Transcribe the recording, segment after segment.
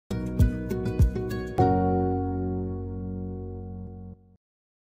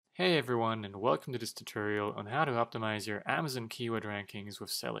Hey everyone, and welcome to this tutorial on how to optimize your Amazon keyword rankings with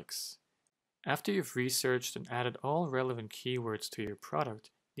Sellics. After you've researched and added all relevant keywords to your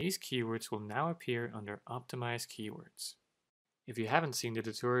product, these keywords will now appear under Optimize Keywords. If you haven't seen the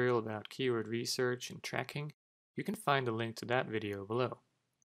tutorial about keyword research and tracking, you can find the link to that video below.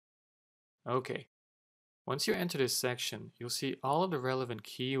 Okay, once you enter this section, you'll see all of the relevant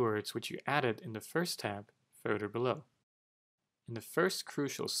keywords which you added in the first tab further below. In the first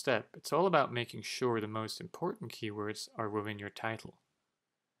crucial step, it's all about making sure the most important keywords are within your title.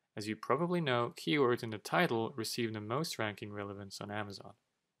 As you probably know, keywords in the title receive the most ranking relevance on Amazon.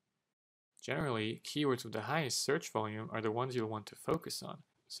 Generally, keywords with the highest search volume are the ones you'll want to focus on,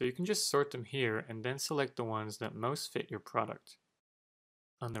 so you can just sort them here and then select the ones that most fit your product.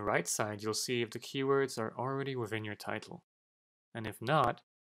 On the right side, you'll see if the keywords are already within your title. And if not,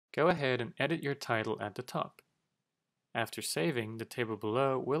 go ahead and edit your title at the top. After saving, the table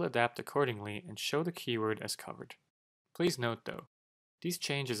below will adapt accordingly and show the keyword as covered. Please note though, these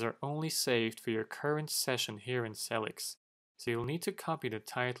changes are only saved for your current session here in Sellics, so you'll need to copy the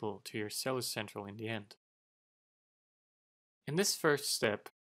title to your Seller Central in the end. In this first step,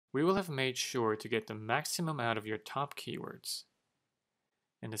 we will have made sure to get the maximum out of your top keywords.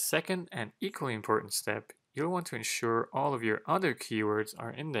 In the second and equally important step, you'll want to ensure all of your other keywords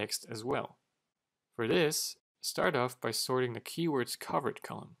are indexed as well. For this, start off by sorting the keywords covered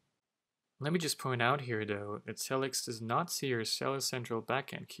column. Let me just point out here though that Sellics does not see your Seller Central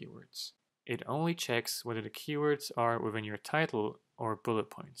backend keywords. It only checks whether the keywords are within your title or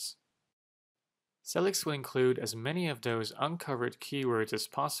bullet points. Sellics will include as many of those uncovered keywords as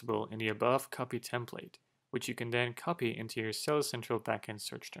possible in the above copy template, which you can then copy into your Seller Central backend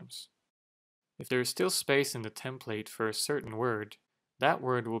search terms. If there is still space in the template for a certain word, that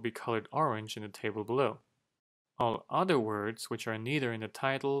word will be colored orange in the table below. All other words, which are neither in the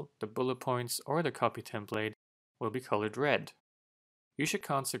title, the bullet points, or the copy template, will be colored red. You should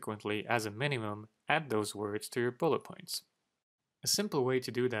consequently, as a minimum, add those words to your bullet points. A simple way to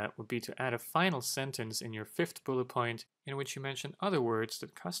do that would be to add a final sentence in your fifth bullet point in which you mention other words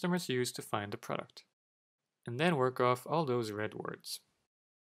that customers use to find the product. And then work off all those red words.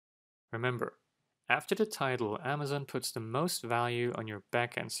 Remember, after the title, Amazon puts the most value on your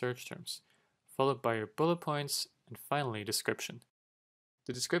backend search terms, followed by your bullet points, and finally description.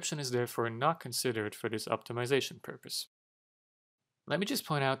 The description is therefore not considered for this optimization purpose. Let me just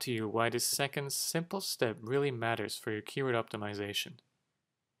point out to you why this second simple step really matters for your keyword optimization.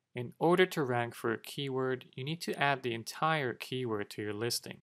 In order to rank for a keyword, you need to add the entire keyword to your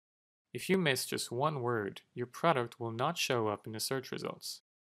listing. If you miss just one word, your product will not show up in the search results.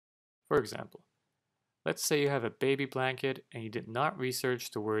 For example, let's say you have a baby blanket and you did not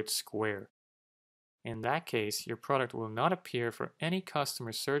research the word square. In that case, your product will not appear for any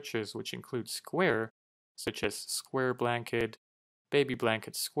customer searches which include square, such as square blanket, baby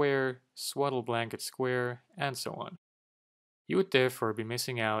blanket square, swaddle blanket square, and so on. You would therefore be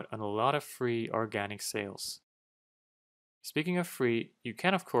missing out on a lot of free organic sales. Speaking of free, you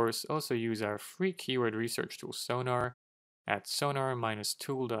can of course also use our free keyword research tool Sonar at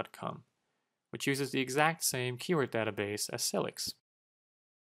sonar-tool.com, which uses the exact same keyword database as Sellics.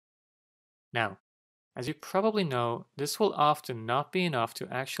 Now, as you probably know, this will often not be enough to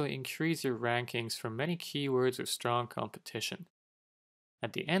actually increase your rankings for many keywords with strong competition.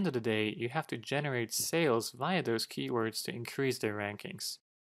 At the end of the day, you have to generate sales via those keywords to increase their rankings.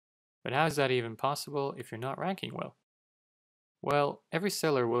 But how is that even possible if you're not ranking well? Well, every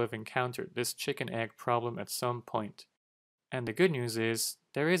seller will have encountered this chicken-egg problem at some point. And the good news is,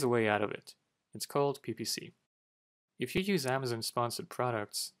 there is a way out of it. It's called PPC. If you use Amazon sponsored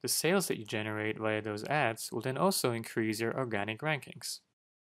products, the sales that you generate via those ads will then also increase your organic rankings.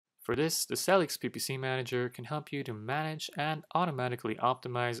 For this, the Sellics PPC Manager can help you to manage and automatically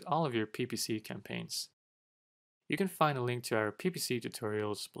optimize all of your PPC campaigns. You can find a link to our PPC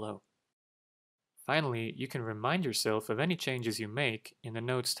tutorials below. Finally, you can remind yourself of any changes you make in the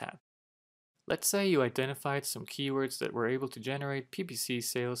Notes tab. Let's say you identified some keywords that were able to generate PPC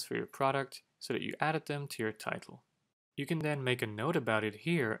sales for your product so that you added them to your title. You can then make a note about it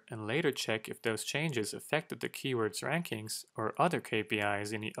here and later check if those changes affected the keyword's rankings or other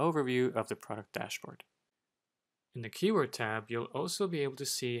KPIs in the overview of the product dashboard. In the Keyword tab, you'll also be able to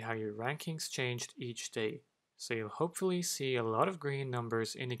see how your rankings changed each day, so you'll hopefully see a lot of green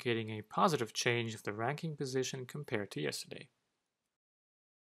numbers indicating a positive change of the ranking position compared to yesterday.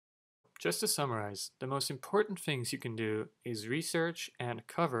 Just to summarize, the most important things you can do is research and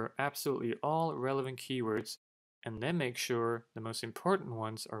cover absolutely all relevant keywords and then make sure the most important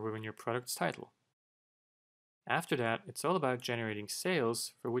ones are within your product's title. After that, it's all about generating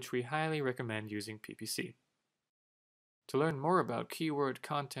sales, for which we highly recommend using PPC. To learn more about keyword,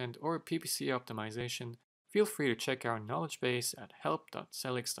 content, or PPC optimization, feel free to check our knowledge base at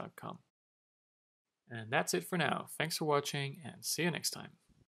help.sellics.com. And that's it for now. Thanks for watching and see you next time.